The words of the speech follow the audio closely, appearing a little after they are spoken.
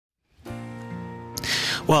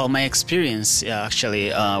Well, my experience actually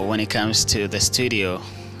when it comes to the studio,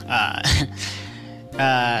 uh,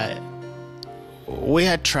 uh, we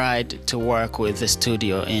had tried to work with the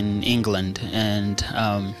studio in England, and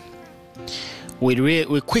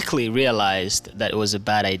we quickly realized that it was a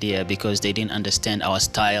bad idea because they didn't understand our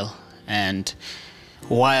style. And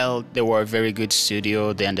while they were a very good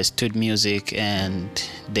studio, they understood music and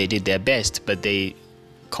they did their best, but they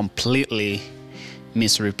completely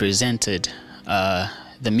misrepresented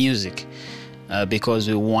the music because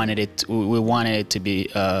we wanted it to be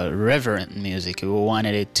reverent music. We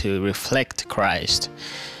wanted it to reflect Christ,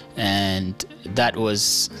 and that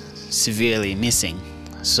was severely missing.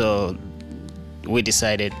 So we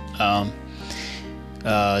decided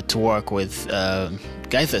to work with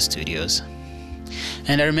Gaither Studios.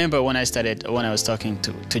 And I remember when I was talking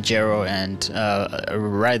to Jero, and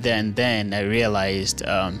right there and then I realized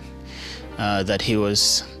that he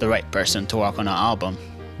was the right person to work on our album,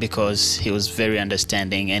 because he was very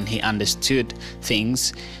understanding and he understood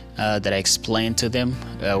things that I explained to them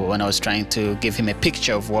when I was trying to give him a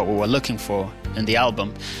picture of what we were looking for in the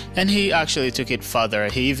album. And he actually took it further.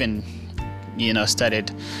 He even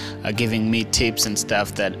started giving me tips and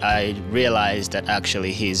stuff that I realized that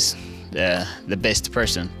actually he's the best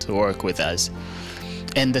person to work with us.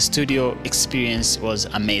 And the studio experience was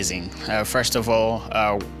amazing. First of all,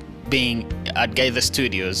 being at Gaither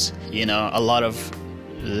Studios, a lot of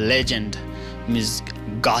legend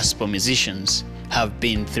gospel musicians have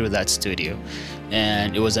been through that studio,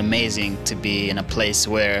 and it was amazing to be in a place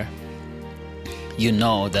where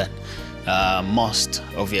that most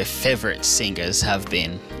of your favorite singers have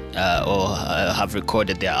been or have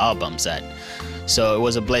recorded their albums at. So it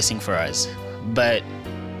was a blessing for us. But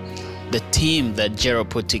the team that Jero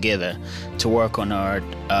put together to work on our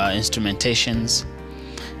instrumentations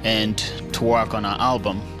and to work on our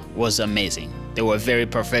album was amazing. They were very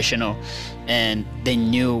professional and they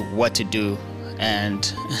knew what to do,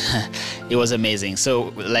 and it was amazing.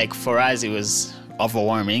 So like for us it was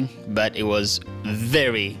overwhelming, but it was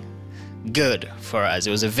very good for us.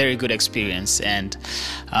 It was a very good experience. And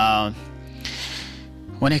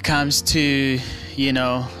when it comes to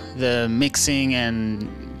the mixing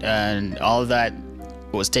and all that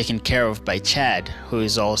was taken care of by Chad, who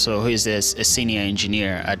is a senior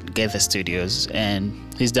engineer at Gaither Studios, and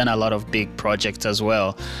he's done a lot of big projects as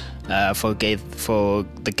well for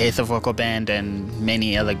the Gaither vocal band and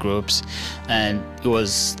many other groups. And it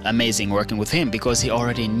was amazing working with him because he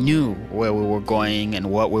already knew where we were going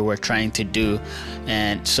and what we were trying to do,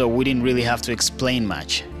 and so we didn't really have to explain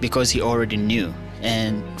much because he already knew.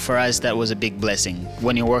 And for us, that was a big blessing.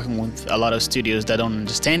 When you're working with a lot of studios that don't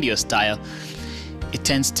understand your style, it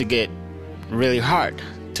tends to get really hard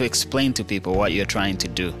to explain to people what you're trying to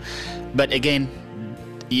do. But again,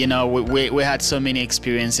 we had so many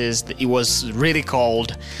experiences. It was really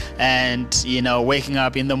cold, and waking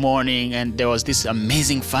up in the morning, and there was this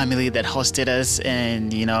amazing family that hosted us,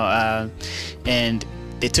 and and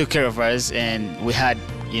they took care of us, and we had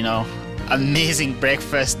amazing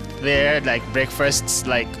breakfast there, like breakfasts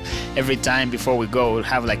like every time before we go, we'll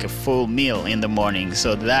have like a full meal in the morning.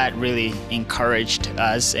 So that really encouraged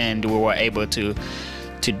us, and we were able to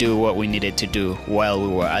do what we needed to do while we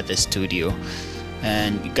were at the studio.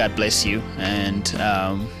 And God bless you. And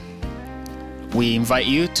we want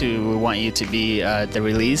you to be at the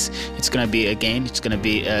release. It's gonna be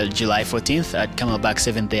July 14th at Camelback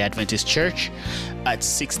Seventh-day Adventist Church at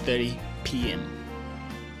 6:30 p.m.